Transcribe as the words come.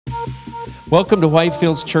Welcome to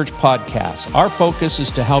Whitefields Church Podcast. Our focus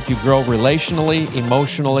is to help you grow relationally,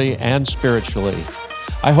 emotionally, and spiritually.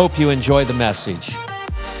 I hope you enjoy the message.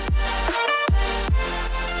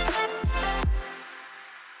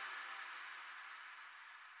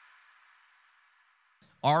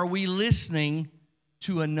 Are we listening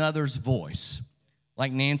to another's voice?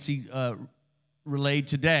 Like Nancy relayed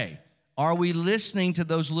today. Are we listening to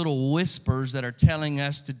those little whispers that are telling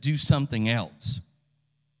us to do something else?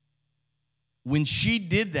 When she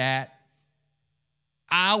did that,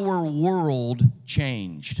 our world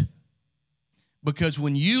changed. Because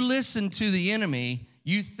when you listen to the enemy,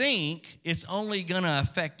 you think it's only going to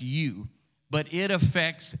affect you, but it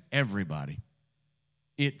affects everybody.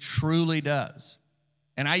 It truly does.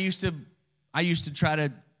 And I used to try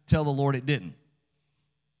to tell the Lord it didn't.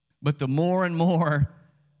 But the more and more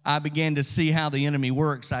I began to see how the enemy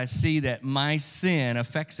works, I see that my sin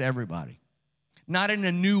affects everybody. Not in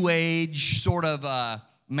a new age sort of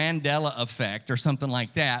Mandela effect or something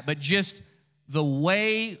like that, but just the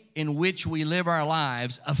way in which we live our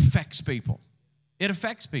lives affects people. It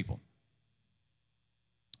affects people.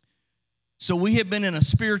 So we have been in a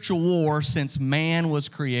spiritual war since man was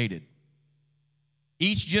created.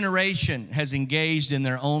 Each generation has engaged in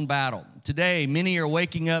their own battle. Today, many are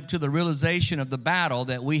waking up to the realization of the battle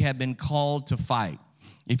that we have been called to fight.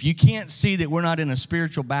 If you can't see that we're not in a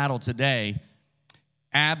spiritual battle today,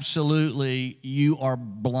 absolutely, you are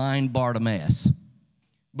blind Bartimaeus,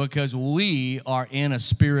 because we are in a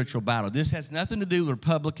spiritual battle. This has nothing to do with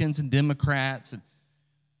Republicans and Democrats and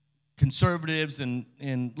conservatives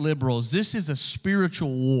and liberals. This is a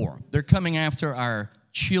spiritual war. They're coming after our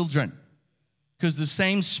children, because the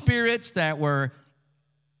same spirits that were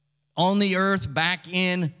on the earth back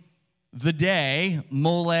in the day,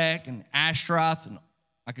 Molech and Ashtaroth, and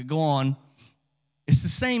I could go on, it's the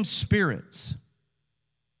same spirits.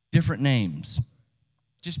 Different names,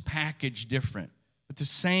 just packaged different, but the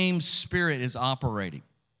same spirit is operating.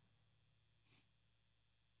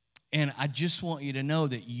 And I just want you to know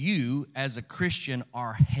that you, as a Christian,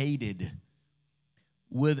 are hated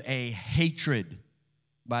with a hatred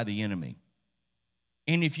by the enemy.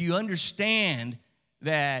 And if you understand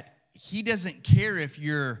that he doesn't care if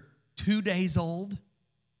you're 2 days old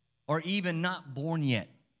or even not born yet,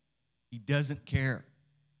 he doesn't care.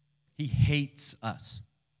 He hates us.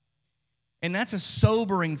 And that's a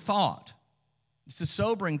sobering thought. It's a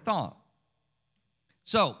sobering thought.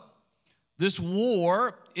 So, this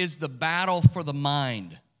war is the battle for the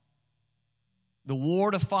mind. The war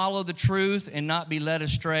to follow the truth and not be led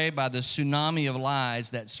astray by the tsunami of lies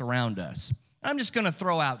that surround us. I'm just going to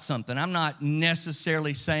throw out something. I'm not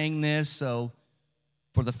necessarily saying this, so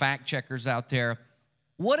for the fact checkers out there,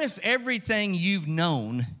 what if everything you've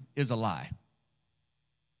known is a lie?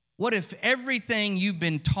 What if everything you've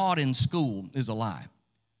been taught in school is a lie?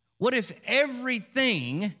 What if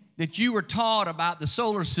everything that you were taught about the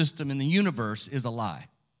solar system and the universe is a lie?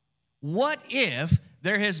 What if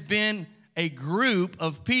there has been a group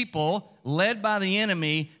of people led by the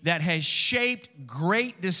enemy that has shaped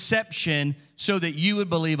great deception so that you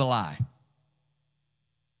would believe a lie?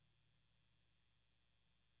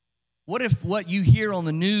 What if what you hear on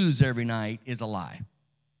the news every night is a lie?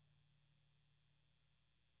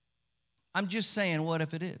 I'm just saying, what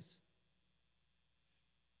if it is?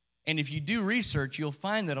 And if you do research, you'll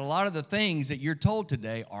find that a lot of the things that you're told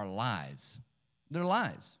today are lies. They're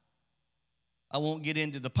lies. I won't get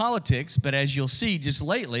into the politics, but as you'll see just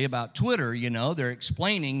lately about Twitter, they're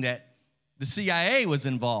explaining that the CIA was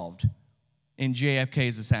involved in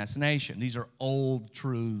JFK's assassination. These are old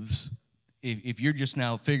truths. If you're just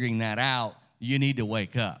now figuring that out, you need to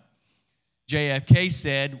wake up. JFK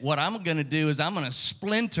said, what I'm going to do is I'm going to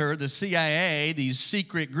splinter the CIA, these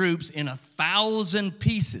secret groups, in 1,000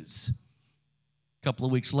 pieces. A couple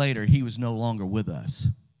of weeks later, he was no longer with us.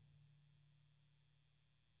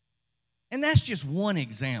 And that's just one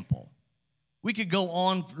example. We could go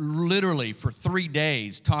on literally for 3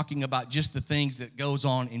 days talking about just the things that goes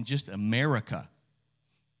on in just America.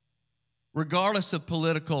 Regardless of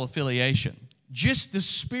political affiliation, just the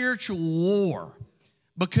spiritual war.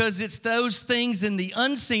 Because it's those things in the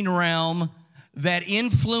unseen realm that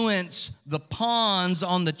influence the pawns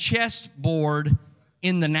on the chessboard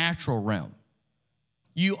in the natural realm.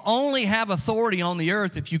 You only have authority on the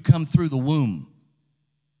earth if you come through the womb.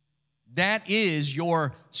 That is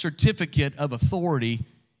your certificate of authority,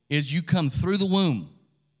 is you come through the womb.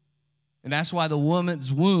 And that's why the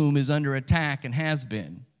woman's womb is under attack and has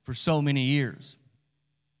been for so many years.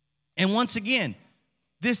 And once again,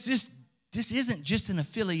 this isn't just an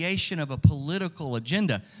affiliation of a political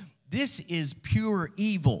agenda. This is pure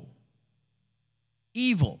evil.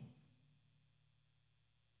 Evil.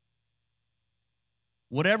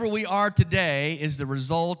 Whatever we are today is the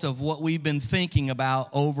result of what we've been thinking about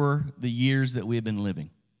over the years that we've been living.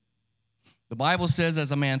 The Bible says,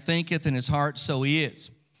 as a man thinketh in his heart, so he is.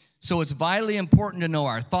 So it's vitally important to know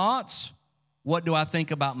our thoughts. What do I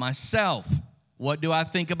think about myself? What do I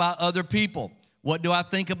think about other people? What do I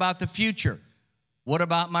think about the future? What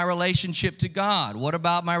about my relationship to God? What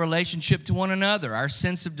about my relationship to one another? Our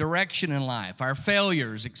sense of direction in life, our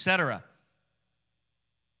failures, etc.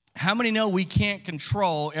 How many know we can't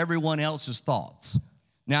control everyone else's thoughts?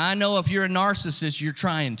 Now, I know if you're a narcissist, you're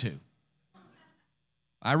trying to.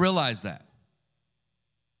 I realize that.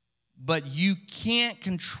 But you can't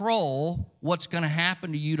control what's going to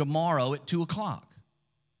happen to you tomorrow at 2 o'clock.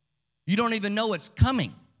 You don't even know it's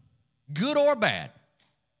coming, good or bad.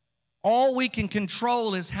 All we can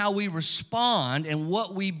control is how we respond and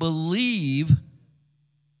what we believe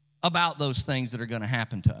about those things that are going to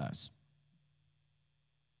happen to us.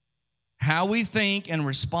 How we think and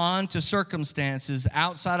respond to circumstances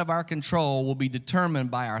outside of our control will be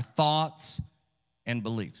determined by our thoughts and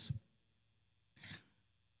beliefs.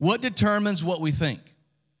 What determines what we think?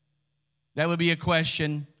 That would be a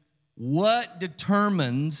question. What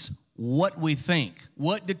determines what we think?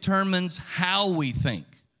 What determines how we think?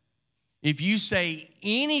 If you say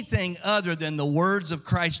anything other than the words of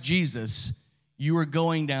Christ Jesus, you are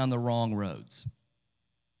going down the wrong roads.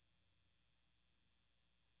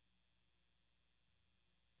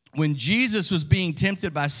 When Jesus was being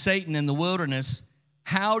tempted by Satan in the wilderness,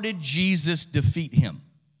 how did Jesus defeat him?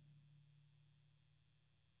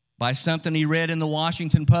 By something he read in the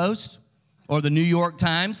Washington Post or the New York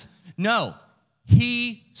Times? No,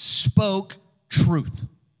 he spoke truth.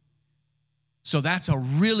 So that's a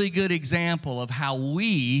really good example of how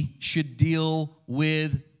we should deal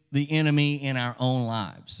with the enemy in our own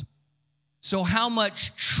lives. So how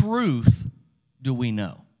much truth do we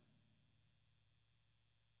know?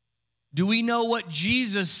 Do we know what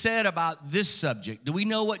Jesus said about this subject? Do we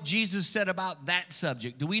know what Jesus said about that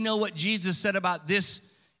subject? Do we know what Jesus said about this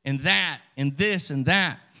and that and this and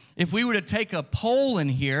that? If we were to take a poll in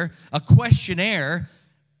here, a questionnaire,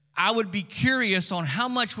 I would be curious on how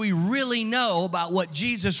much we really know about what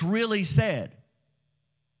Jesus really said.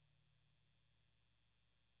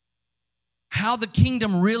 How the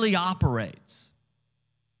kingdom really operates.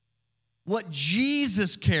 What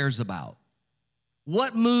Jesus cares about.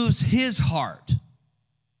 What moves his heart?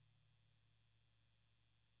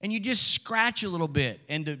 And you just scratch a little bit.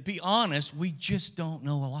 And to be honest, we just don't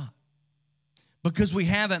know a lot. Because we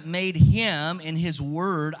haven't made him and his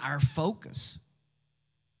word our focus.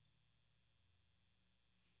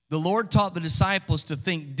 The Lord taught the disciples to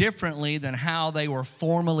think differently than how they were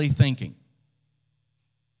formerly thinking.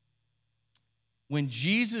 When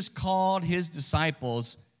Jesus called his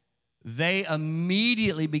disciples, they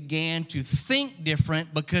immediately began to think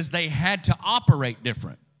different because they had to operate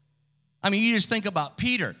different. I mean, you just think about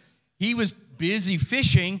Peter. He was busy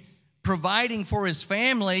fishing, providing for his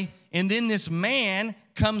family, and then this man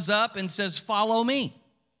comes up and says, "Follow me."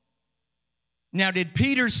 Now, did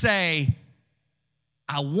Peter say,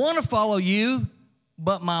 "I want to follow you,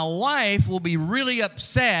 but my wife will be really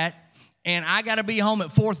upset, and I got to be home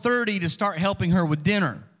at 4:30 to start helping her with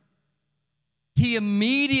dinner"? He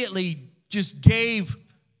immediately just gave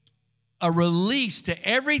a release to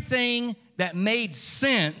everything that made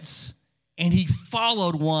sense, and he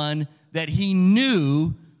followed one that he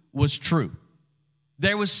knew was true.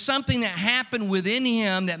 There was something that happened within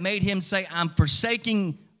him that made him say, "I'm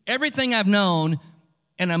forsaking everything I've known,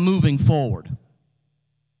 and I'm moving forward."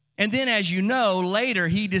 And then, as you know, later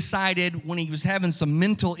he decided when he was having some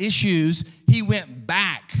mental issues, he went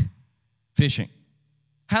back fishing.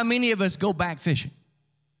 How many of us go back fishing?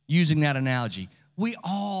 Using that analogy. We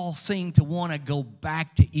all seem to want to go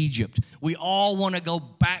back to Egypt. We all want to go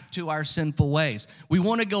back to our sinful ways. We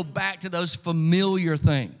want to go back to those familiar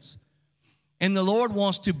things. And the Lord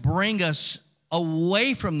wants to bring us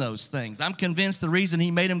away from those things. I'm convinced the reason he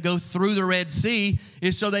made them go through the Red Sea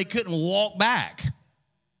is so they couldn't walk back.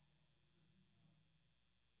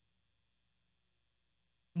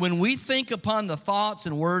 When we think upon the thoughts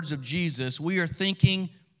and words of Jesus, we are thinking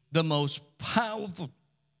the most powerful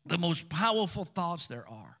thoughts there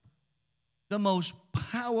are. The most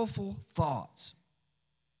powerful thoughts.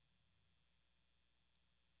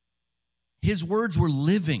 His words were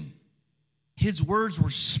living. His words were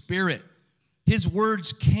spirit. His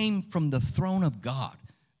words came from the throne of God.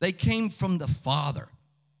 They came from the Father.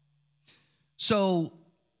 So,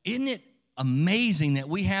 isn't it amazing that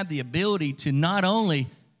we have the ability to not only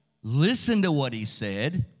listen to what he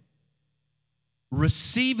said,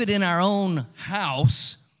 receive it in our own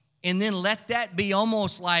house, and then let that be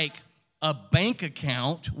almost like a bank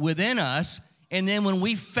account within us. And then when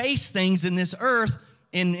we face things in this earth,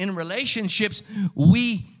 in relationships,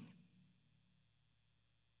 we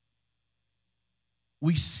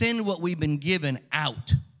send what we've been given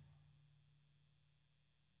out.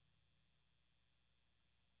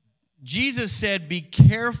 Jesus said, be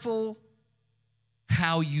careful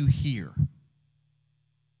how you hear.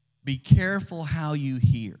 Be careful how you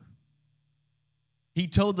hear. He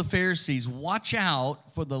told the Pharisees, watch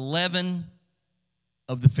out for the leaven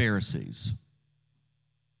of the Pharisees.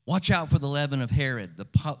 Watch out for the leaven of Herod,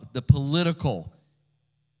 the political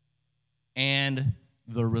and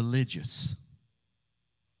the religious.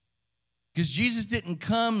 Because Jesus didn't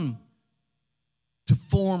come to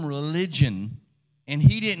form religion, and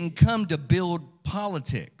he didn't come to build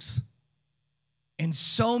politics. And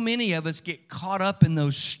so many of us get caught up in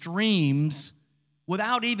those streams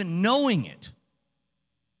without even knowing it.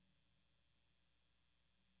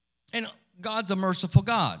 And God's a merciful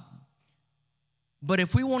God. But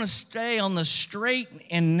if we want to stay on the straight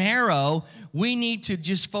and narrow, we need to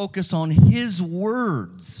just focus on his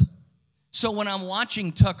words. So when I'm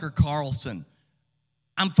watching Tucker Carlson,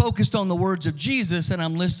 I'm focused on the words of Jesus, and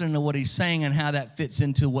I'm listening to what he's saying and how that fits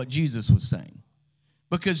into what Jesus was saying.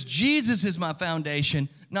 Because Jesus is my foundation,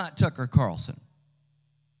 not Tucker Carlson,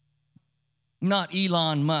 not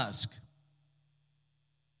Elon Musk.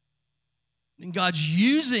 And God's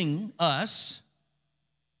using us,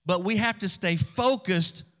 but we have to stay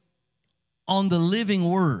focused on the living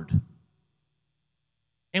word.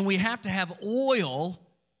 And we have to have oil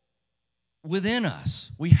within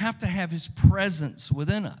us. We have to have his presence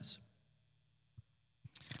within us.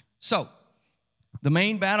 So, the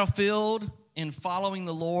main battlefield in following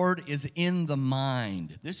the Lord is in the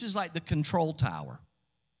mind. This is like the control tower.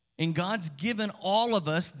 And God's given all of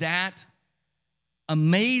us that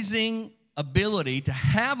amazing ability to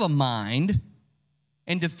have a mind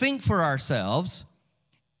and to think for ourselves.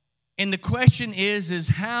 And the question is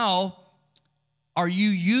how are you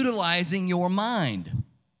utilizing your mind?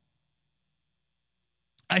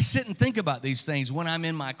 I sit and think about these things when I'm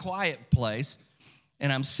in my quiet place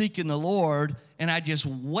and I'm seeking the Lord, and I just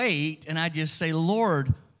wait and I just say,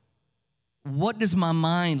 Lord, what does my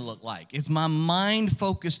mind look like? Is my mind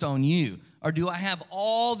focused on you? Or do I have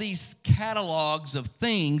all these catalogs of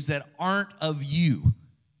things that aren't of you?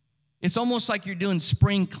 It's almost like you're doing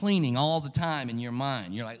spring cleaning all the time in your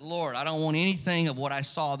mind. You're like, Lord, I don't want anything of what I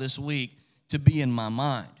saw this week to be in my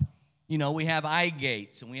mind. You know, we have eye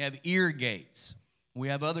gates and we have ear gates. We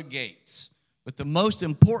have other gates. But the most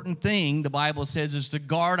important thing, the Bible says, is to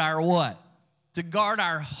guard our what? To guard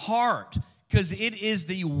our heart, because it is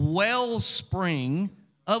the wellspring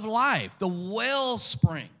of life, the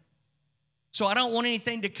wellspring. So I don't want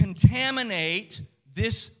anything to contaminate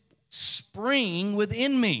this spring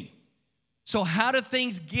within me. So how do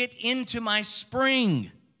things get into my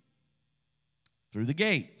spring? Through the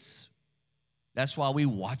gates. That's why we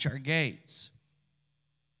watch our gates.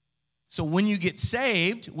 So when you get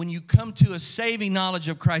saved, when you come to a saving knowledge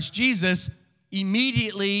of Christ Jesus,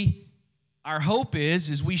 immediately our hope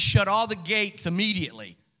is we shut all the gates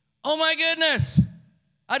immediately. Oh my goodness,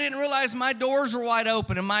 I didn't realize my doors were wide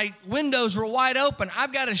open and my windows were wide open.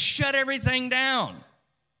 I've got to shut everything down.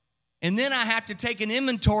 And then I have to take an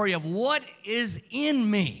inventory of what is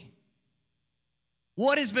in me.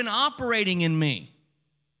 What has been operating in me?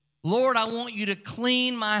 Lord, I want you to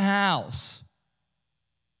clean my house.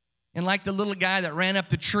 And like the little guy that ran up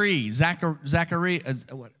the tree, Zacchaeus.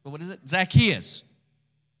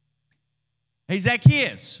 Hey,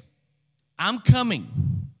 Zacchaeus, I'm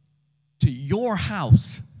coming to your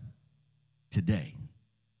house today.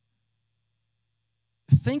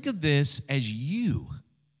 Think of this as you.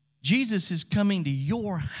 Jesus is coming to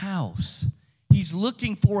your house. He's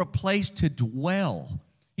looking for a place to dwell.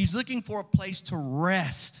 He's looking for a place to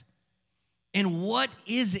rest. And what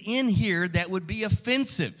is in here that would be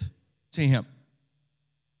offensive to him?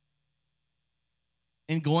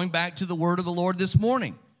 And going back to the word of the Lord this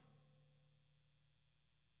morning,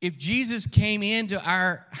 if Jesus came into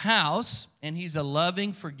our house and he's a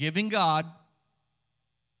loving, forgiving God,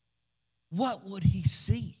 what would he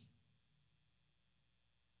see?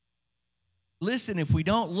 Listen, if we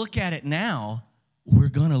don't look at it now, we're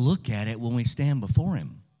going to look at it when we stand before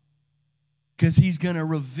him, because he's going to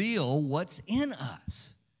reveal what's in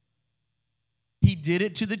us. He did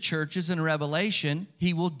it to the churches in Revelation.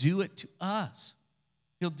 He will do it to us.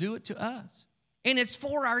 He'll do it to us. And it's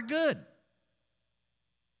for our good.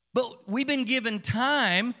 But we've been given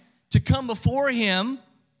time to come before him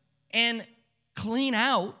and clean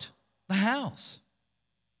out the house,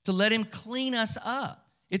 to let him clean us up.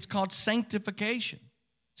 It's called sanctification.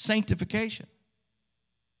 Sanctification.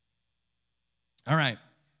 All right.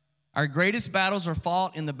 Our greatest battles are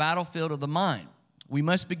fought in the battlefield of the mind. We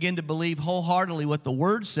must begin to believe wholeheartedly what the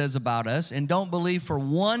Word says about us and don't believe for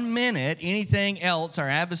 1 minute anything else our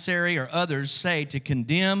adversary or others say to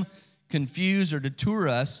condemn, confuse, or deter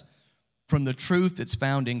us from the truth that's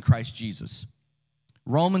found in Christ Jesus.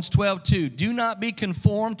 Romans 12:2, do not be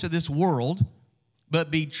conformed to this world, but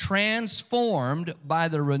be transformed by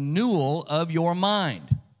the renewal of your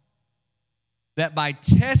mind, that by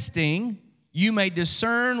testing you may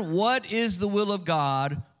discern what is the will of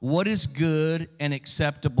God, what is good and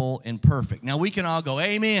acceptable and perfect. Now, we can all go,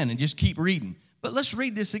 amen, and just keep reading. But let's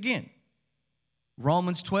read this again.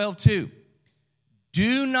 Romans 12:2.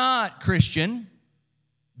 Do not, Christian,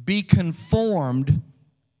 be conformed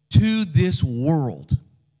to this world.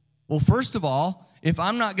 Well, first of all, if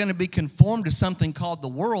I'm not going to be conformed to something called the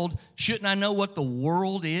world, shouldn't I know what the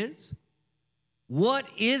world is? What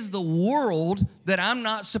is the world that I'm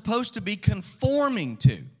not supposed to be conforming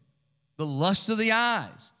to? The lust of the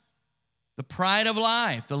eyes, the pride of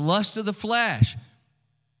life, the lust of the flesh,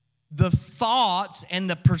 the thoughts and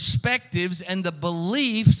the perspectives and the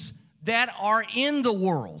beliefs that are in the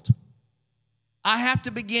world. I have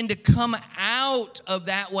to begin to come out of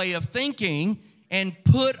that way of thinking and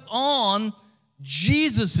put on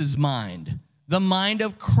Jesus' mind, the mind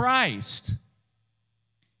of Christ.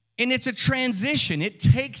 And it's a transition. It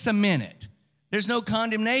takes a minute. There's no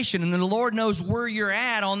condemnation. And the Lord knows where you're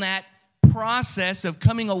at on that process of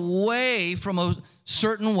coming away from a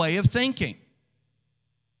certain way of thinking.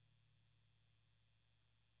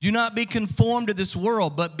 Do not be conformed to this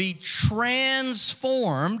world, but be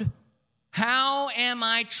transformed. How am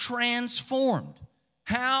I transformed?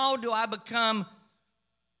 How do I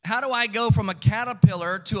go from a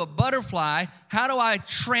caterpillar to a butterfly? How do I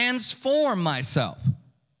transform myself?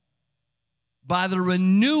 By the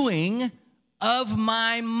renewing of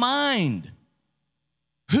my mind.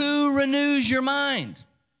 Who renews your mind?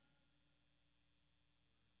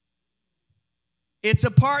 It's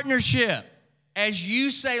a partnership. As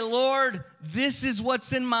you say, Lord, this is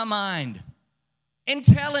what's in my mind. And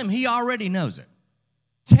tell him, he already knows it.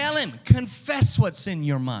 Tell him, confess what's in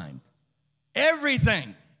your mind.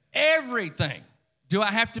 Everything. Do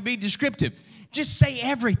I have to be descriptive? Just say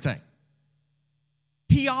everything.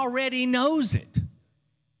 He already knows it.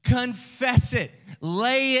 Confess it.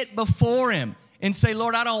 Lay it before him and say,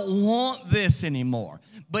 Lord, I don't want this anymore.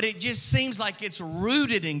 But it just seems like it's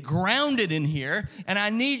rooted and grounded in here, and I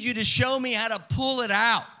need you to show me how to pull it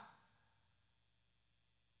out.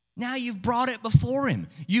 Now you've brought it before him.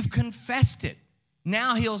 You've confessed it.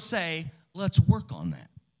 Now he'll say, let's work on that.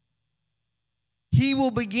 He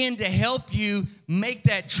will begin to help you make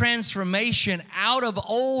that transformation out of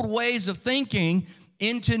old ways of thinking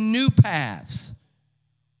into new paths.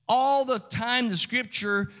 All the time the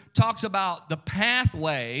Scripture talks about the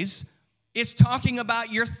pathways, it's talking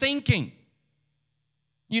about your thinking.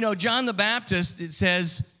 You know, John the Baptist, it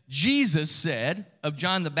says, Jesus said of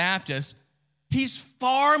John the Baptist, he's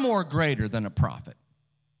far more greater than a prophet.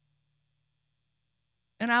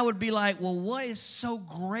 And I would be like, well, what is so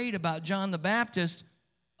great about John the Baptist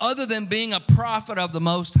other than being a prophet of the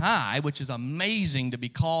Most High, which is amazing to be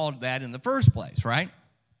called that in the first place, right?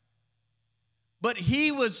 But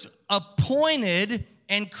he was appointed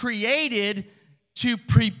and created to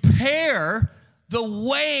prepare the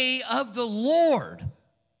way of the Lord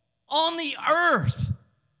on the earth.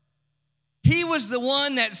 He was the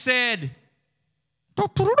one that said,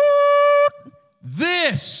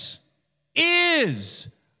 this is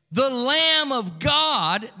the Lamb of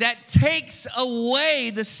God that takes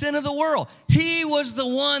away the sin of the world. He was the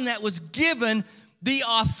one that was given the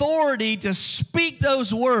authority to speak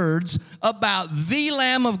those words about the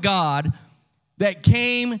Lamb of God that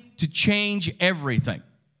came to change everything.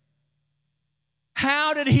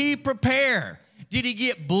 How did he prepare? Did he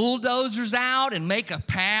get bulldozers out and make a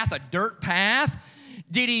path, a dirt path?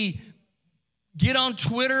 Did he get on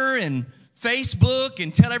Twitter and Facebook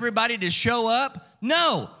and tell everybody to show up?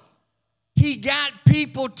 No. He got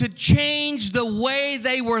people to change the way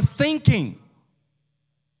they were thinking.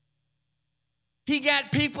 He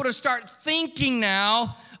got people to start thinking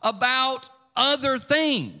now about other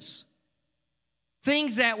things.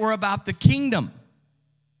 Things that were about the kingdom.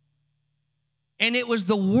 And it was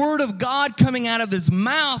the word of God coming out of his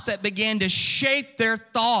mouth that began to shape their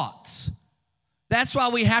thoughts. That's why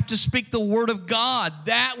we have to speak the word of God.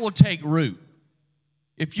 That will take root.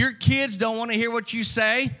 If your kids don't want to hear what you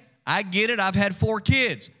say, I get it. I've had 4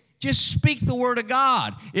 kids. Just speak the word of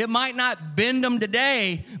God. It might not bend them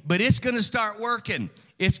today, but it's going to start working.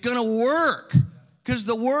 It's going to work. Because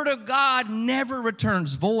the Word of God never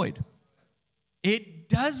returns void. It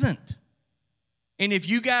doesn't. And if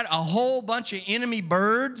you got a whole bunch of enemy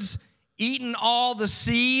birds eating all the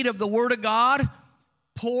seed of the Word of God,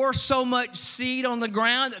 pour so much seed on the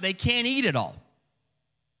ground that they can't eat it all.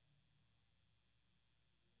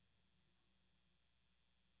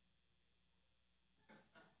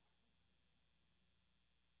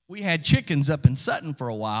 We had chickens up in Sutton for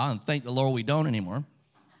a while, and thank the Lord we don't anymore.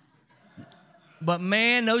 But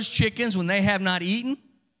man, those chickens, when they have not eaten,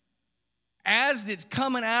 as it's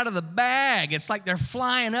coming out of the bag, it's like they're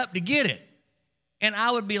flying up to get it. And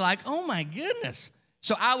I would be like, oh my goodness.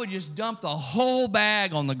 So I would just dump the whole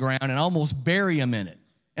bag on the ground and almost bury them in it.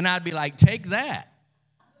 And I'd be like, take that.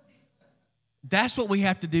 That's what we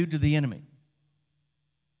have to do to the enemy.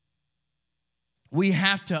 We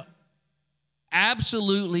have to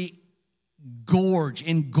absolutely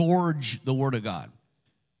engorge the Word of God.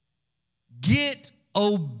 Get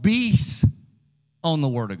obese on the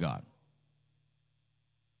Word of God.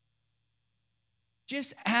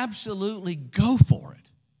 Just absolutely go for it.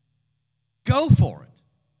 Go for it.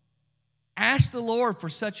 Ask the Lord for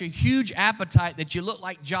such a huge appetite that you look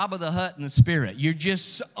like Jabba the Hutt in the spirit. You're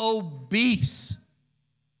just obese.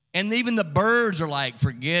 And even the birds are like,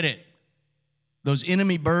 forget it. Those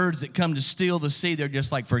enemy birds that come to steal the seed, they're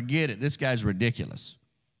just like, forget it. This guy's ridiculous.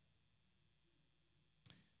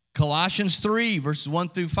 Colossians 3, verses 1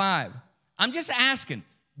 through 5. I'm just asking,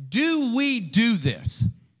 do we do this?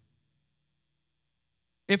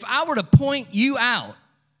 If I were to point you out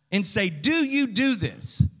and say, do you do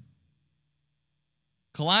this?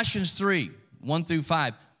 Colossians 3, 1 through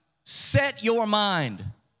 5. Set your mind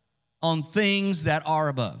on things that are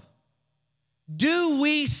above. Do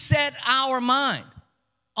we set our mind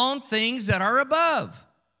on things that are above?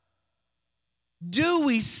 Do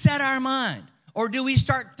we set our mind? Or do we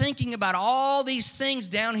start thinking about all these things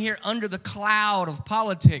down here under the cloud of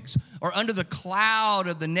politics or under the cloud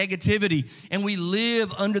of the negativity, and we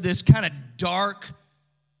live under this kind of dark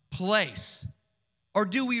place? Or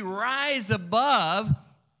do we rise above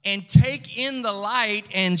and take in the light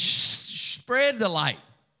and spread the light?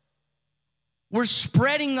 We're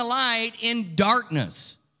spreading the light in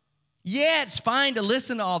darkness. Yeah, it's fine to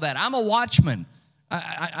listen to all that. I'm a watchman.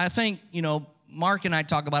 I think, Mark and I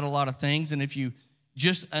talk about a lot of things, and if you,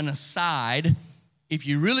 just an aside, if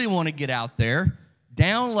you really want to get out there,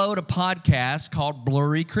 download a podcast called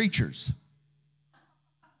Blurry Creatures.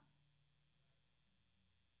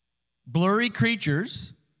 Blurry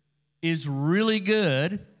Creatures is really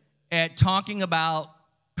good at talking about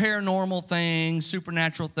paranormal things,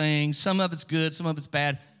 supernatural things. Some of it's good, some of it's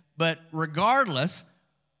bad. But regardless,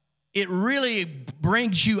 it really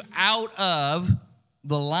brings you out of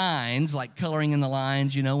the lines, like coloring in the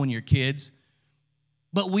lines, when you're kids.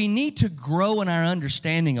 But we need to grow in our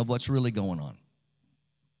understanding of what's really going on.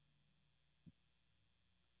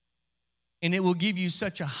 And it will give you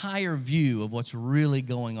such a higher view of what's really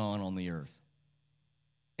going on the earth.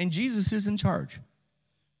 And Jesus is in charge.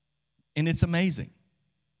 And it's amazing.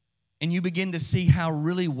 And you begin to see how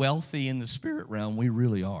really wealthy in the spirit realm we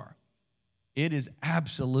really are. It is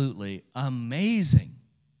absolutely amazing.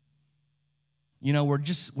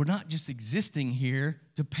 We're not just existing here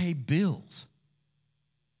to pay bills.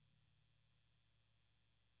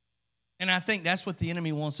 And I think that's what the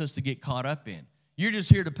enemy wants us to get caught up in. You're just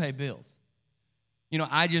here to pay bills.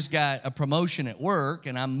 I just got a promotion at work,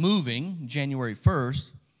 and I'm moving January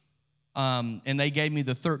 1st, and they gave me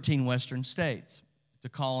the 13 western states to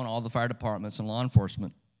call on all the fire departments and law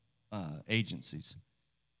enforcement agencies.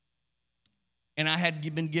 And I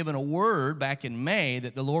had been given a word back in May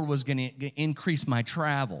that the Lord was going to increase my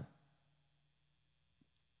travel.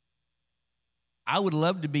 I would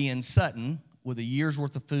love to be in Sutton with a year's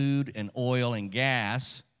worth of food and oil and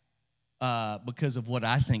gas because of what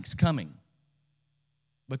I think's coming.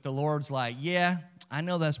 But the Lord's like, yeah, I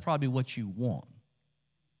know that's probably what you want,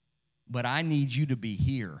 but I need you to be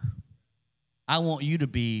here. I want you to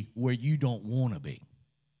be where you don't want to be,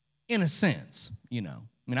 in a sense,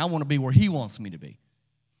 I want to be where He wants me to be.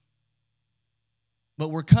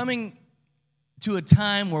 But we're coming to a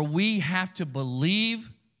time where we have to believe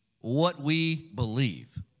what we believe,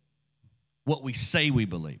 what we say we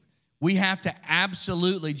believe. We have to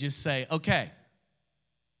absolutely just say, okay,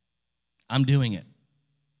 I'm doing it.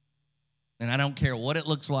 And I don't care what it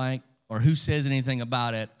looks like or who says anything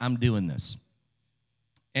about it, I'm doing this.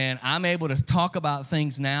 And I'm able to talk about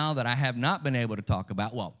things now that I have not been able to talk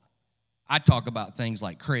about. Well, I talk about things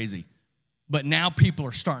like crazy, but now people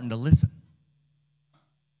are starting to listen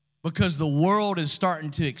because the world is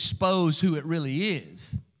starting to expose who it really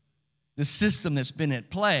is. The system that's been at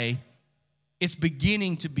play it's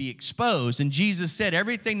beginning to be exposed. And Jesus said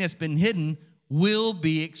everything that's been hidden will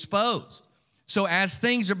be exposed. So as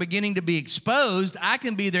things are beginning to be exposed, I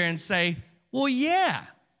can be there and say, well, yeah,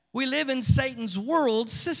 we live in Satan's world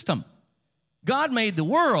system. God made the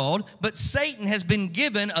world, but Satan has been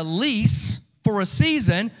given a lease for a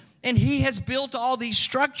season, and he has built all these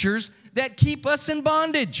structures that keep us in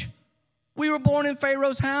bondage. We were born in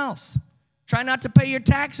Pharaoh's house. Try not to pay your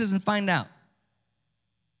taxes and find out.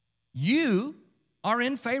 You are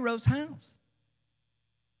in Pharaoh's house.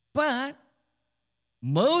 But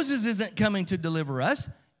Moses isn't coming to deliver us.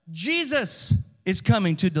 Jesus is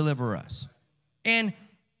coming to deliver us. And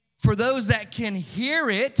for those that can hear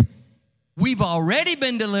it, we've already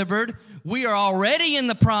been delivered. We are already in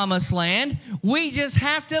the promised land. We just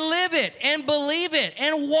have to live it and believe it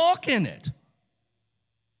and walk in it.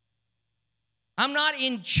 I'm not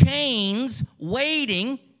in chains,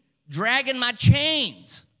 waiting, dragging my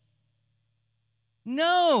chains.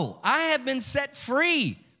 No, I have been set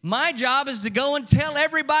free. My job is to go and tell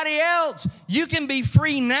everybody else, you can be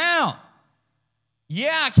free now.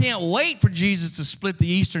 Yeah, I can't wait for Jesus to split the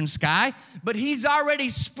eastern sky, but he's already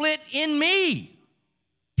split in me.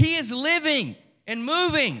 He is living and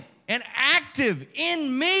moving and active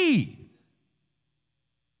in me.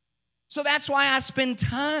 So that's why I spend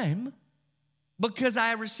time, because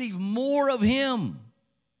I receive more of him,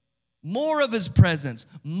 more of his presence,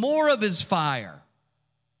 more of his fire.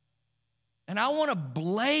 And I want to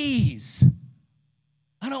blaze.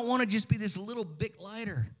 I don't want to just be this little big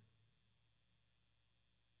lighter.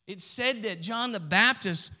 It's said that John the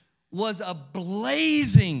Baptist was a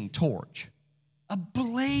blazing torch. A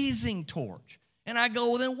blazing torch. And I go,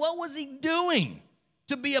 well, then what was he doing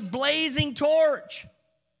to be a blazing torch?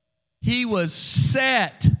 He was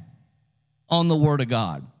set on the Word of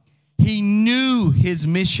God. He knew his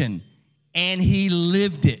mission, and he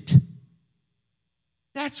lived it.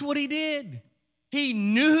 That's what he did. He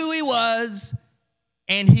knew who he was,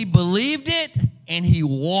 and he believed it, and he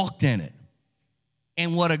walked in it.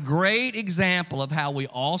 And what a great example of how we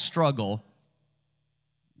all struggle.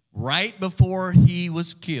 Right before he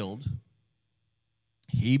was killed,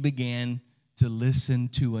 he began to listen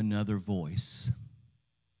to another voice.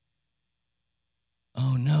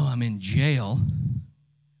 Oh no, I'm in jail.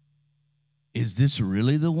 Is this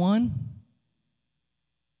really the one?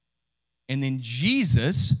 And then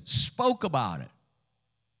Jesus spoke about it.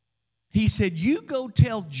 He said, you go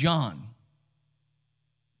tell John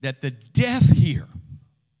that the deaf hear,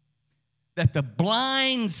 that the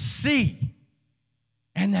blind see,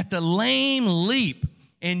 and that the lame leap,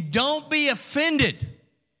 and don't be offended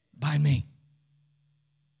by me.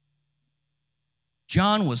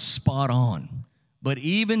 John was spot on, but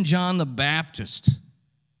even John the Baptist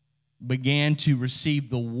began to receive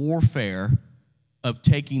the warfare of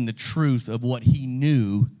taking the truth of what he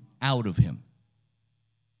knew out of him.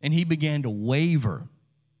 And he began to waver,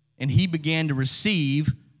 and he began to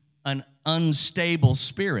receive an unstable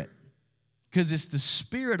spirit, because it's the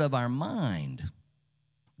spirit of our mind.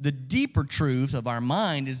 The deeper truth of our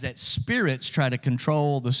mind is that spirits try to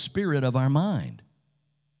control the spirit of our mind.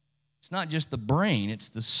 It's not just the brain, it's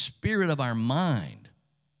the spirit of our mind.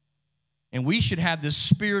 And we should have the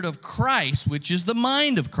spirit of Christ, which is the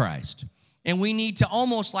mind of Christ. And we need to,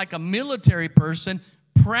 almost like a military person,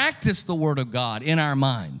 practice the Word of God in our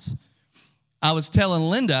minds. I was telling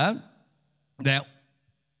Linda that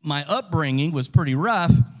my upbringing was pretty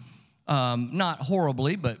rough. Not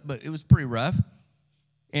horribly, but it was pretty rough.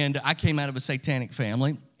 And I came out of a satanic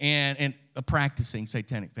family, and a practicing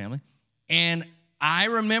satanic family. And I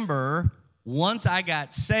remember once I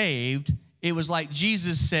got saved, it was like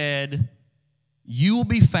Jesus said, you will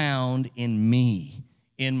be found in me,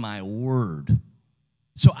 in my word.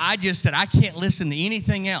 So I just said, I can't listen to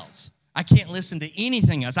anything else. I can't listen to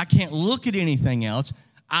anything else. I can't look at anything else.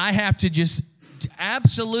 I have to just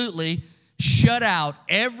absolutely shut out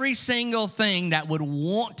every single thing that would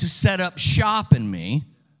want to set up shop in me,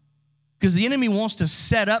 because the enemy wants to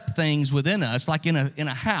set up things within us, like in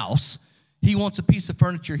a house. He wants a piece of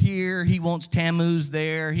furniture here. He wants Tammuz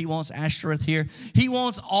there. He wants Ashtoreth here. He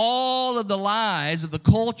wants all of the lies of the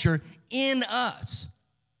culture in us.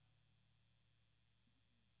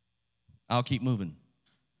 I'll keep moving.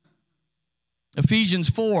 Ephesians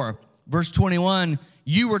 4, verse 21,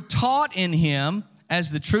 you were taught in him,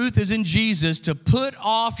 as the truth is in Jesus, to put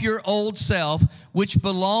off your old self, which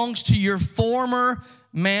belongs to your former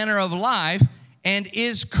manner of life and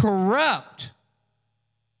is corrupt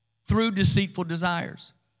through deceitful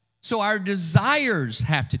desires. So our desires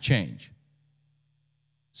have to change.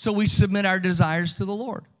 So we submit our desires to the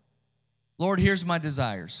Lord. Lord, here's my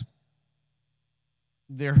desires.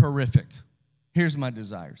 They're horrific. Here's my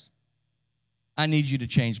desires. I need you to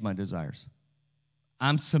change my desires.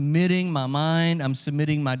 I'm submitting my mind, I'm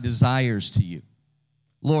submitting my desires to you.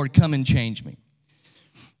 Lord, come and change me.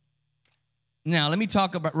 Now, let me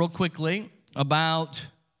talk about real quickly about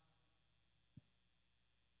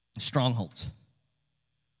strongholds.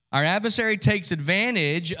 Our adversary takes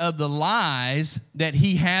advantage of the lies that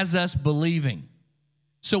he has us believing.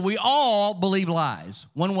 So we all believe lies,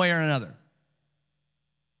 one way or another.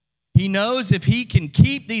 He knows if he can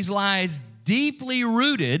keep these lies deeply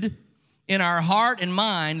rooted in our heart and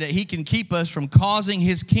mind, that he can keep us from causing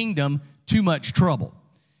his kingdom too much trouble.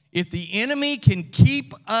 If the enemy can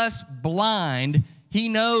keep us blind, he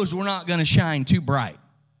knows we're not going to shine too bright.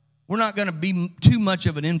 We're not going to be too much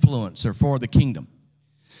of an influencer for the kingdom.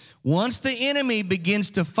 Once the enemy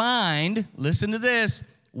begins to find, listen to this,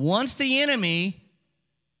 once the enemy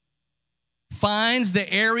finds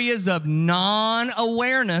the areas of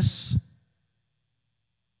non-awareness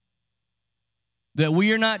that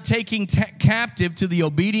we are not taking captive to the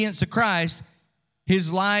obedience of Christ,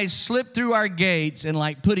 his lies slip through our gates, and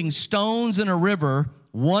like putting stones in a river,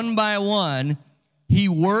 one by one, he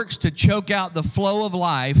works to choke out the flow of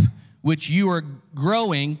life, which you are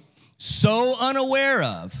growing so unaware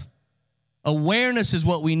of. Awareness is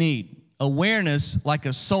what we need. Awareness like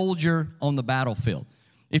a soldier on the battlefield.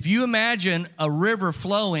 If you imagine a river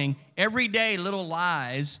flowing, every day little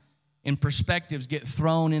lies and perspectives get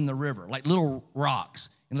thrown in the river, like little rocks.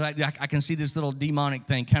 And like I can see this little demonic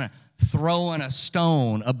thing kind of throwing a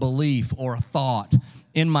stone, a belief, or a thought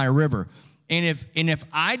in my river. And if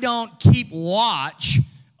I don't keep watch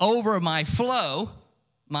over my flow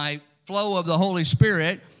of the Holy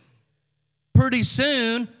Spirit, pretty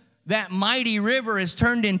soon that mighty river is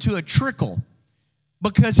turned into a trickle,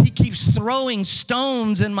 because he keeps throwing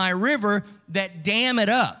stones in my river that dam it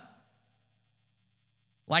up.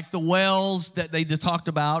 Like the wells that they talked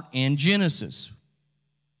about in Genesis.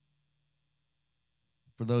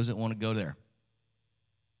 For those that want to go there.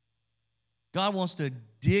 God wants to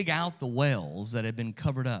dig out the wells that have been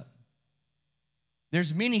covered up.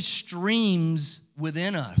 There's many streams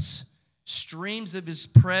within us. Streams of his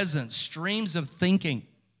presence, streams of thinking.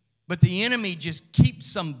 But the enemy just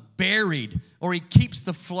keeps them buried, or he keeps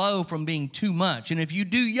the flow from being too much. And if you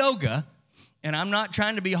do yoga, and I'm not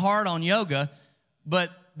trying to be hard on yoga,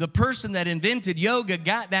 but the person that invented yoga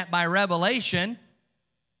got that by revelation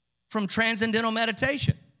from transcendental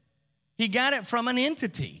meditation. He got it from an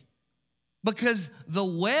entity, because the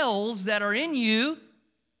wells that are in you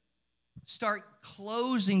start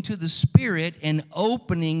closing to the Spirit and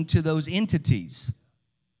opening to those entities.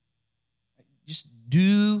 Just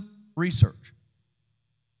do research.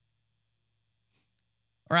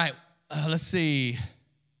 All right, let's see.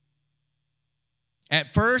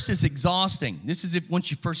 At first, it's exhausting. This is once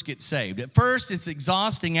you first get saved. At first, it's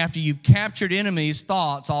exhausting after you've captured enemies'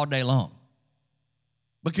 thoughts all day long.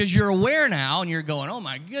 Because you're aware now, and you're going, oh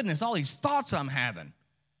my goodness, all these thoughts I'm having.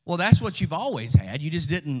 Well, that's what you've always had. You just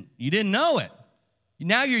didn't know it.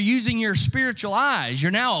 Now you're using your spiritual eyes.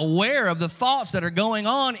 You're now aware of the thoughts that are going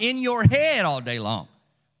on in your head all day long.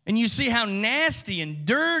 And you see how nasty and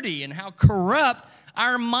dirty and how corrupt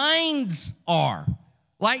our minds are.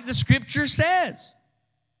 Like the scripture says.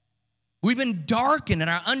 We've been darkened and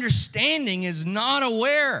our understanding is not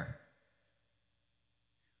aware.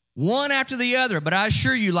 One after the other. But I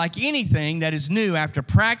assure you, like anything that is new, after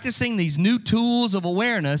practicing these new tools of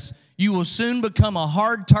awareness, you will soon become a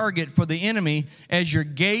hard target for the enemy as your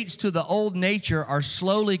gates to the old nature are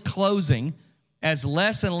slowly closing, as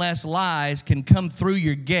less and less lies can come through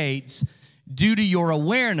your gates due to your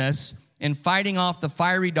awareness and fighting off the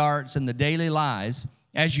fiery darts and the daily lies.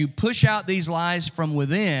 As you push out these lies from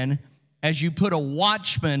within, as you put a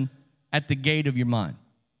watchman at the gate of your mind.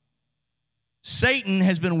 Satan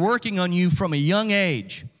has been working on you from a young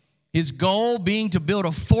age, his goal being to build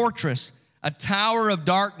a fortress, a tower of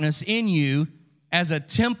darkness in you as a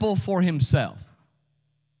temple for himself.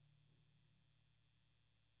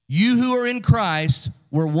 You who are in Christ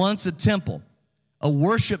were once a temple, a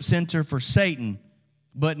worship center for Satan,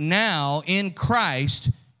 but now in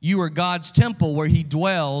Christ you are God's temple where he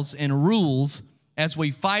dwells and rules as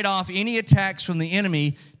we fight off any attacks from the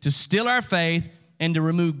enemy to steal our faith and to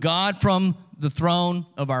remove God from the throne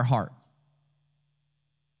of our heart.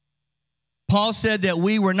 Paul said that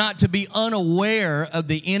we were not to be unaware of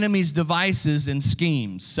the enemy's devices and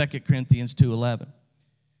schemes, 2 Corinthians 2:11.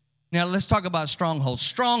 Now let's talk about strongholds.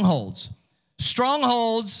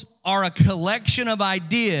 Strongholds are a collection of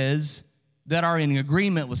ideas that are in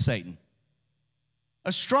agreement with Satan.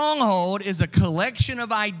 A stronghold is a collection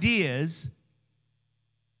of ideas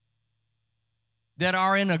that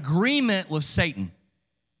are in agreement with Satan.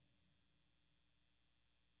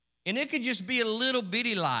 And it could just be a little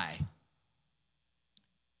bitty lie.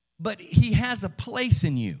 But he has a place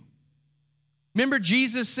in you. Remember,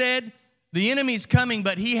 Jesus said, the enemy's coming,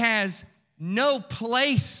 but he has no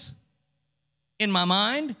place in my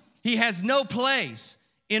mind. He has no place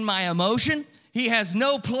in my emotion. He has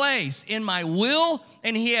no place in my will.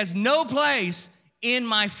 And he has no place in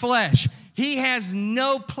my flesh. He has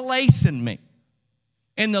no place in me.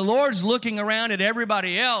 And the Lord's looking around at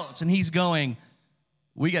everybody else, and he's going,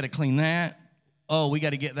 we got to clean that. Oh, we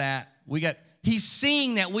got to get that. He's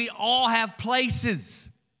seeing that we all have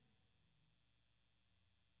places.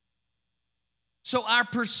 So our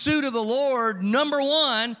pursuit of the Lord, number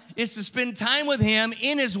one, is to spend time with him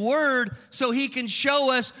in his word so he can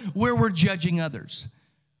show us where we're judging others,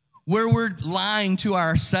 where we're lying to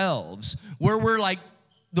ourselves, where we're like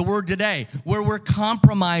the word today, where we're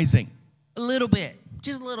compromising a little bit,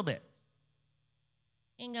 just a little bit.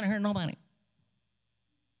 Ain't gonna hurt nobody.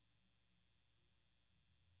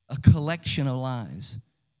 A collection of lies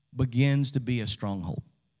begins to be a stronghold.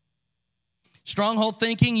 Stronghold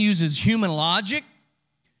thinking uses human logic,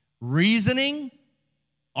 reasoning,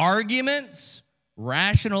 arguments,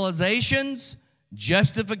 rationalizations,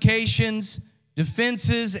 justifications,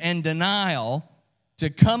 defenses, and denial to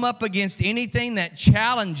come up against anything that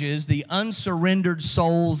challenges the unsurrendered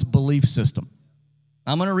soul's belief system.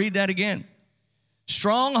 I'm going to read that again.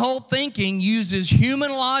 Stronghold thinking uses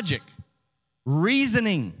human logic,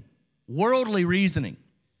 reasoning, worldly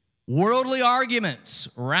arguments,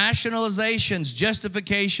 rationalizations,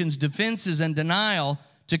 justifications, defenses, and denial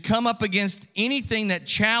to come up against anything that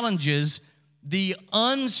challenges the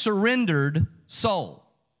unsurrendered soul.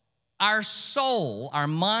 Our soul, our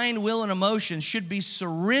mind, will, and emotion should be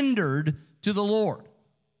surrendered to the Lord.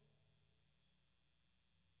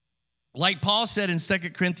 Like Paul said in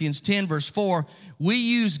 2 Corinthians 10, verse 4, we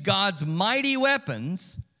use God's mighty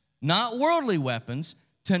weapons, not worldly weapons,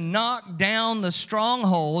 to knock down the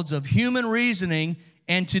strongholds of human reasoning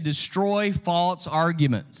and to destroy false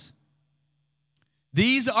arguments.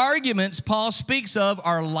 These arguments Paul speaks of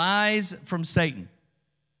are lies from Satan.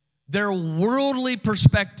 They're worldly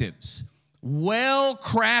perspectives, well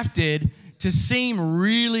crafted to seem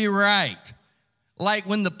really right. Like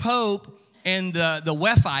when the Pope and the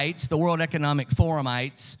WEFites, the World Economic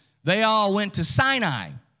Forumites, they all went to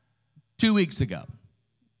Sinai 2 weeks ago,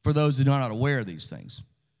 for those who are not aware of these things.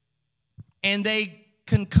 And they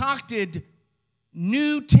concocted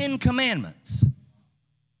new 10 commandments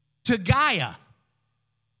to Gaia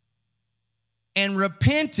and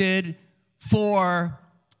repented for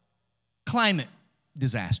climate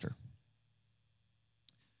disaster.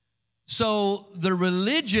 So the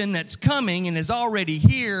religion that's coming and is already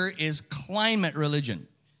here is climate religion.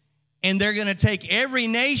 And they're going to take every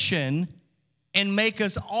nation and make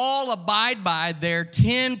us all abide by their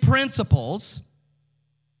 10 principles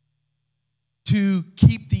to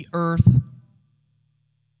keep the earth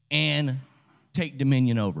and take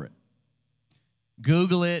dominion over it.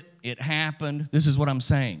 Google it. It happened. This is what I'm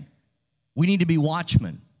saying. We need to be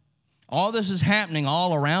watchmen. All this is happening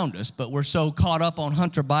all around us, but we're so caught up on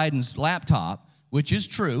Hunter Biden's laptop, which is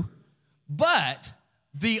true. But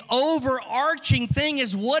the overarching thing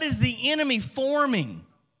is, what is the enemy forming?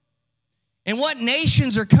 And what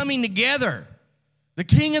nations are coming together? The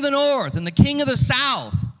king of the north and the king of the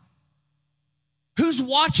south. Who's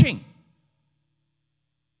watching?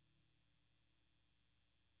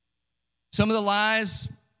 Some of the lies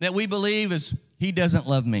that we believe is, he doesn't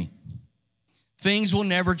love me. Things will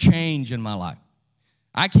never change in my life.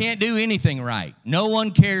 I can't do anything right. No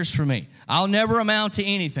one cares for me. I'll never amount to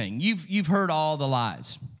anything. You've heard all the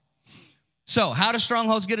lies. So, how do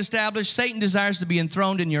strongholds get established? Satan desires to be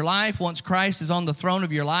enthroned in your life. Once Christ is on the throne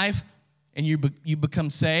of your life and you become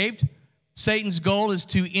saved, Satan's goal is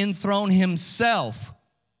to enthrone himself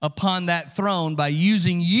upon that throne by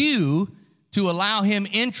using you to allow him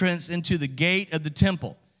entrance into the gate of the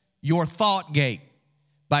temple, your thought gate,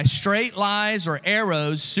 by straight lies or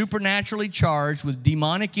arrows supernaturally charged with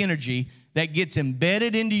demonic energy that gets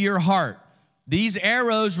embedded into your heart. These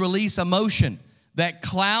arrows release emotion that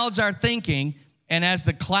clouds our thinking, and as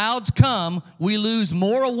the clouds come, we lose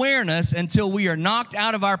more awareness until we are knocked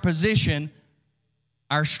out of our position,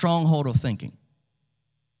 our stronghold of thinking.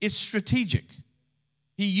 It's strategic.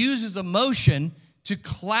 He uses emotion to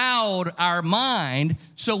cloud our mind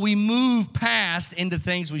so we move past into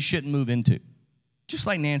things we shouldn't move into. Just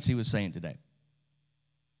like Nancy was saying today.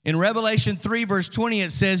 In Revelation 3, verse 20,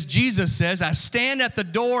 it says, Jesus says, I stand at the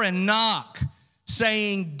door and knock,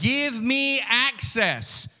 saying, give me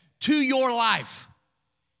access to your life.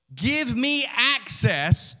 give me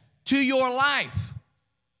access to your life.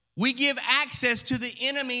 We give access to the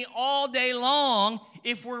enemy all day long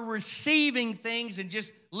if we're receiving things and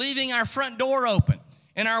just leaving our front door open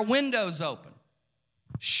and our windows open.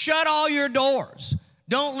 Shut all your doors.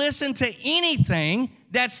 Don't listen to anything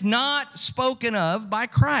that's not spoken of by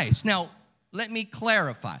Christ. Now, let me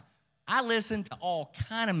clarify. I listen to all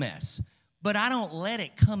kind of mess, but I don't let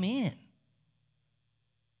it come in.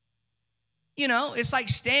 You know, it's like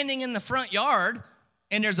standing in the front yard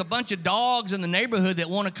and there's a bunch of dogs in the neighborhood that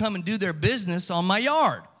want to come and do their business on my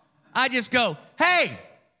yard. I just go, hey,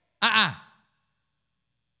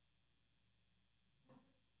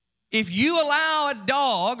 If you allow a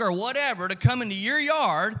dog or whatever to come into your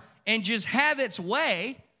yard and just have its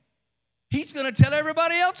way, he's going to tell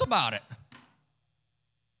everybody else about it.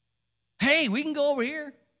 Hey, we can go over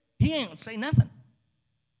here. He ain't going to say nothing.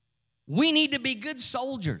 We need to be good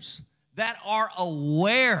soldiers that are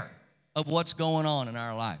aware of what's going on in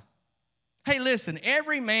our life. Hey, listen,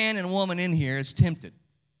 every man and woman in here is tempted.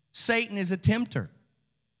 Satan is a tempter.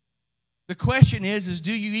 The question is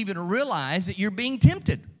do you even realize that you're being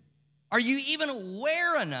tempted? Are you even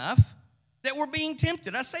aware enough that we're being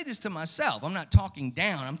tempted? I say this to myself. I'm not talking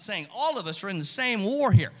down. I'm saying all of us are in the same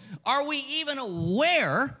war here. Are we even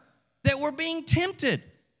aware that we're being tempted?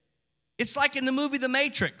 It's like in the movie The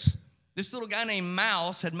Matrix. This little guy named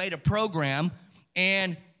Mouse had made a program,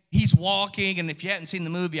 and he's walking, and if you hadn't seen the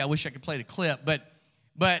movie, I wish I could play the clip, but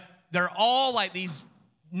they're all like these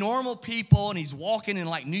normal people, and he's walking in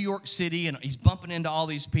like New York City, and he's bumping into all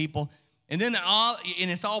these people, and then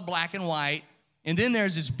it's all black and white, and then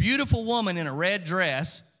there's this beautiful woman in a red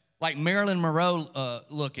dress, like Marilyn Monroe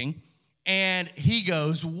looking, and he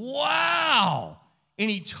goes, wow! And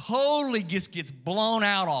he totally just gets blown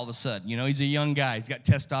out all of a sudden. You know, he's a young guy. He's got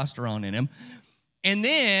testosterone in him. And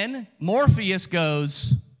then Morpheus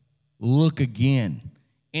goes, look again.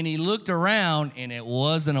 And he looked around, and it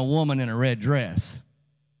wasn't a woman in a red dress.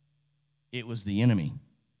 It was the enemy.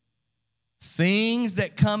 Things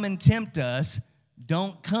that come and tempt us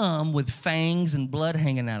don't come with fangs and blood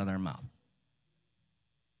hanging out of their mouth.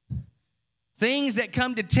 Things that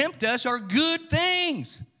come to tempt us are good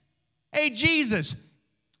things. Hey, Jesus,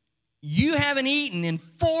 you haven't eaten in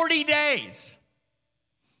 40 days.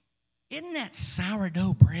 Isn't that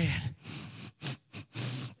sourdough bread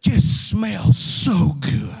just smells so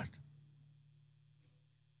good?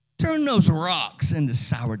 Turn those rocks into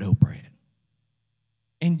sourdough bread.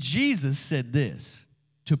 And Jesus said this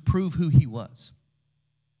to prove who he was.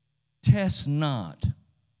 Test not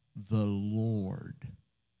the Lord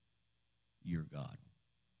your God.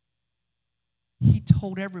 He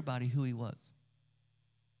told everybody who he was.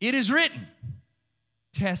 It is written,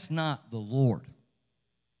 test not the Lord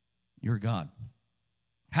your God.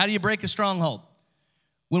 How do you break a stronghold?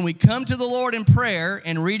 When we come to the Lord in prayer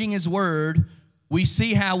and reading his word, we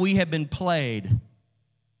see how we have been played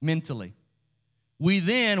mentally. We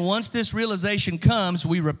then, once this realization comes,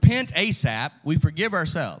 we repent ASAP, we forgive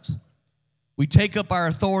ourselves. We take up our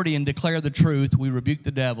authority and declare the truth, we rebuke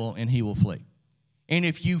the devil, and he will flee. And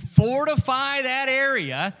if you fortify that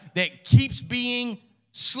area that keeps being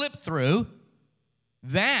slipped through,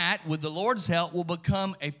 that, with the Lord's help, will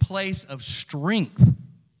become a place of strength.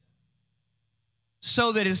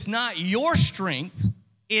 So that it's not your strength,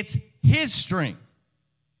 it's his strength.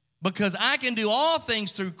 Because I can do all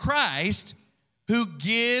things through Christ who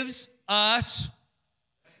gives us.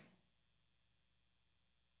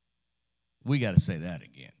 We got to say that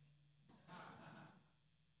again.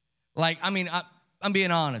 Like, I mean, I'm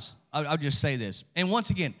being honest. I'll just say this. And once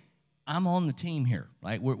again, I'm on the team here,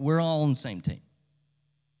 right? We're all on the same team.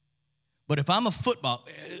 But if I'm a football,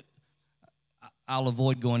 I'll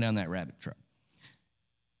avoid going down that rabbit trail.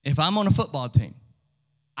 If I'm on a football team,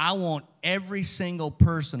 I want every single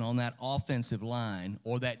person on that offensive line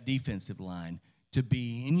or that defensive line to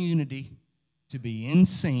be in unity, to be in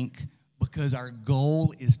sync, because our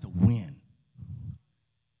goal is to win.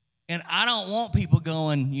 And I don't want people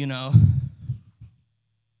going, you know,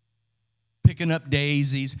 picking up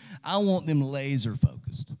daisies. I want them laser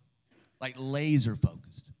focused, like laser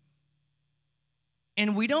focused.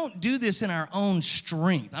 And we don't do this in our own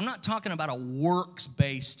strength. I'm not talking about a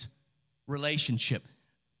works-based relationship.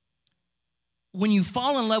 When you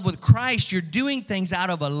fall in love with Christ, you're doing things out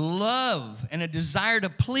of a love and a desire to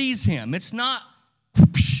please him. It's not,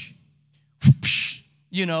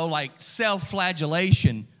 you know, like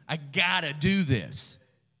self-flagellation. I gotta do this.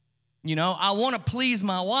 You know, I want to please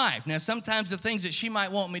my wife. Now, sometimes the things that she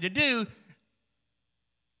might want me to do,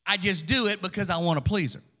 I just do it because I want to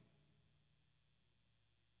please her.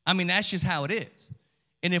 I mean, that's just how it is.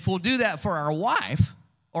 And if we'll do that for our wife,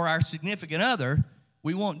 or our significant other,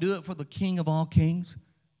 we won't do it for the King of all kings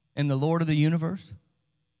and the Lord of the universe.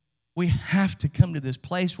 We have to come to this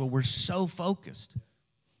place where we're so focused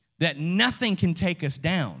that nothing can take us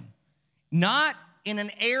down. Not in an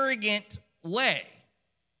arrogant way.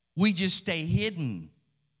 We just stay hidden.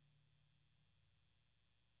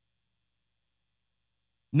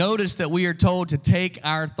 Notice that we are told to take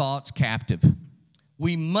our thoughts captive.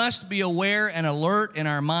 We must be aware and alert in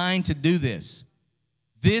our mind to do this.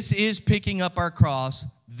 This is picking up our cross.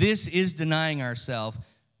 This is denying ourselves.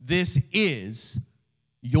 This is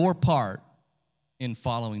your part in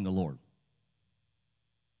following the Lord.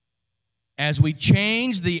 As we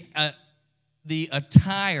change the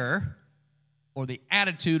attire or the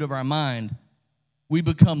attitude of our mind, we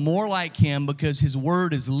become more like Him because His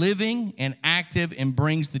Word is living and active and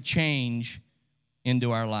brings the change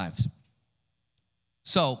into our lives.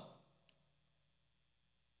 So,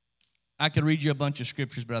 I could read you a bunch of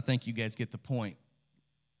scriptures, but I think you guys get the point.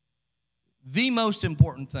 The most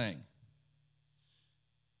important thing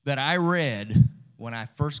that I read when I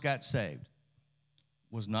first got saved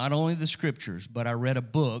was not only the scriptures, but I read a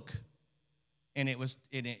book, and it was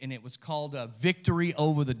called Victory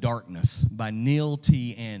Over the Darkness by Neil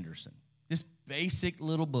T. Anderson. This basic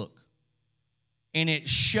little book. And it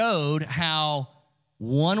showed how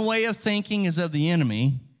one way of thinking is of the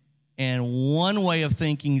enemy, and one way of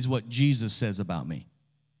thinking is what Jesus says about me.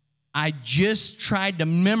 I just tried to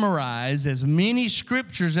memorize as many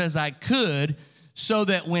scriptures as I could so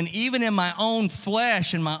that when even in my own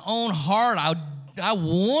flesh and my own heart I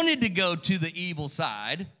wanted to go to the evil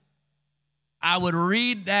side, I would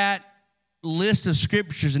read that list of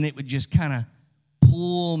scriptures and it would just kind of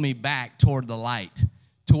pull me back toward the light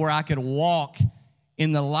to where I could walk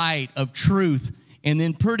in the light of truth. And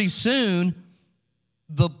then pretty soon,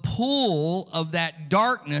 the pull of that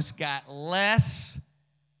darkness got less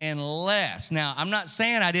and less. Now, I'm not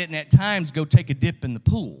saying I didn't at times go take a dip in the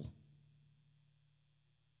pool.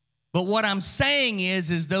 But what I'm saying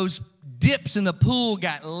is those dips in the pool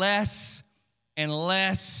got less and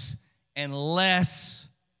less and less.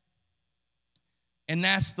 And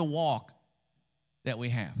that's the walk that we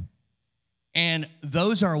have. And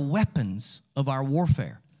those are weapons of our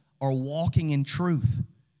warfare, or walking in truth,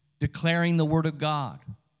 declaring the Word of God,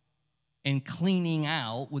 and cleaning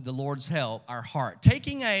out, with the Lord's help, our heart.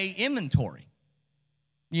 Taking an inventory,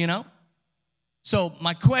 you know? So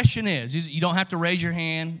my question is you don't have to raise your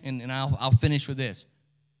hand, and I'll finish with this.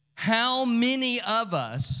 How many of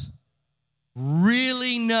us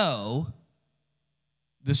really know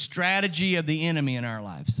the strategy of the enemy in our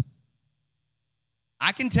lives?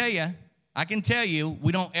 I can tell you,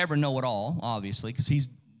 we don't ever know it all, obviously, because he's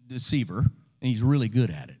a deceiver, and he's really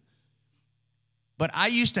good at it. But I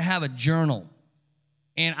used to have a journal,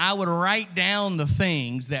 and I would write down the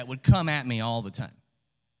things that would come at me all the time.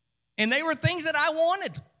 And they were things that I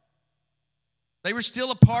wanted. They were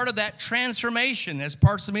still a part of that transformation. There's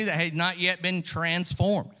parts of me that had not yet been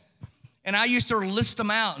transformed. And I used to list them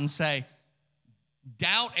out and say,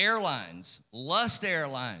 doubt airlines, lust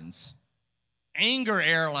airlines, anger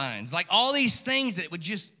airlines, like all these things that would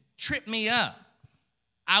just trip me up.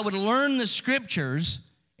 I would learn the scriptures,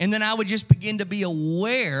 and then I would just begin to be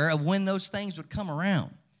aware of when those things would come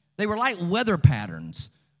around. They were like weather patterns.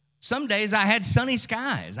 Some days I had sunny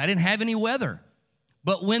skies. I didn't have any weather.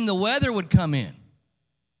 But when the weather would come in,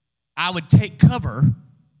 I would take cover,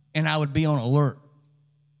 and I would be on alert.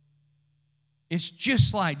 It's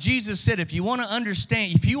just like Jesus said, if you want to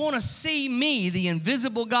understand, if you want to see me, the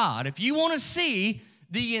invisible God, if you want to see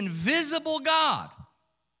the invisible God,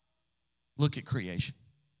 look at creation.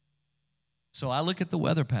 So I look at the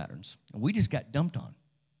weather patterns, and we just got dumped on.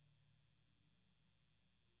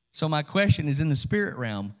 So my question is, in the spirit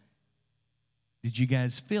realm, did you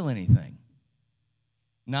guys feel anything?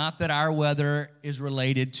 Not that our weather is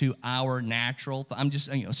related to our natural, I'm just,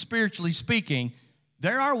 spiritually speaking,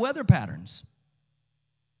 there are weather patterns.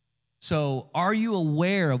 So are you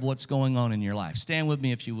aware of what's going on in your life? Stand with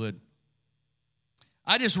me if you would.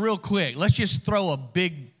 Real quick, let's just throw a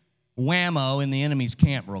big whammo in the enemy's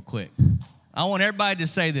camp real quick. I want everybody to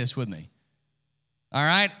say this with me. All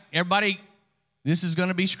right? Everybody, this is going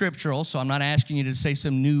to be scriptural, so I'm not asking you to say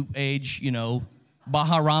some new age,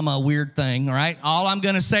 Baharama weird thing, all right? All I'm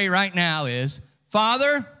going to say right now is,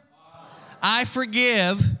 Father, I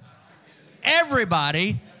forgive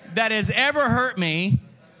everybody that has ever hurt me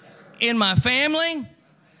in my family,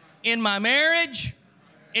 in my marriage,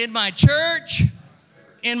 in my church,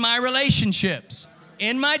 in my relationships,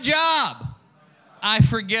 in my job. I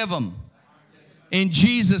forgive them. In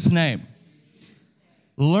Jesus' name.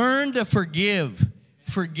 Learn to forgive.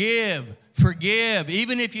 Forgive.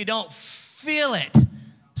 Even if you don't feel it,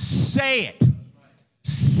 say it.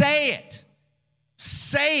 Say it.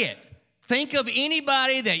 Say it. Think of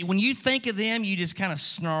anybody that when you think of them, you just kind of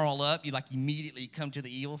snarl up. You like immediately come to the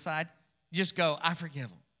evil side. Just go, I forgive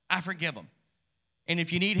them. I forgive them. And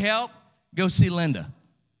if you need help, go see Linda.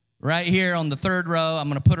 Right here on the third row, I'm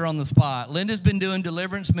going to put her on the spot. Linda's been doing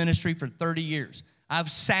deliverance ministry for 30 years.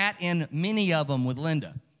 I've sat in many of them with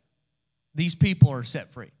Linda. These people are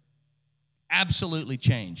set free. Absolutely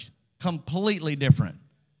changed. Completely different.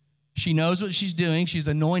 She knows what she's doing. She's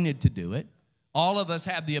anointed to do it. All of us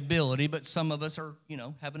have the ability, but some of us are,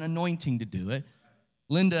 have an anointing to do it.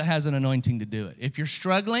 Linda has an anointing to do it. If you're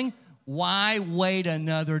struggling, why wait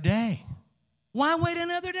another day? Why wait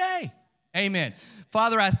another day? Amen.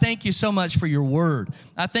 Father, I thank you so much for your word.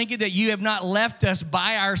 I thank you that you have not left us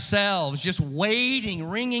by ourselves, just waiting,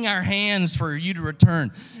 wringing our hands for you to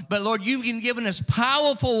return. But Lord, you've given us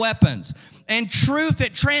powerful weapons and truth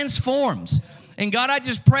that transforms. And God, I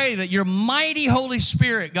just pray that your mighty Holy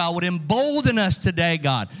Spirit, God, would embolden us today,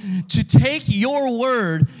 God, to take your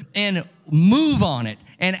word and move on it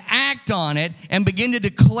and act on it and begin to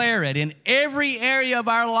declare it in every area of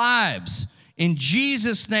our lives. In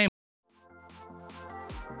Jesus' name.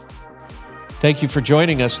 Thank you for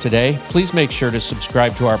joining us today. Please make sure to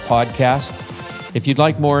subscribe to our podcast. If you'd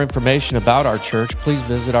like more information about our church, please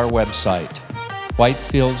visit our website,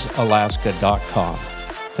 whitefieldsalaska.com.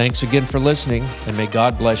 Thanks again for listening, and may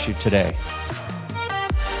God bless you today.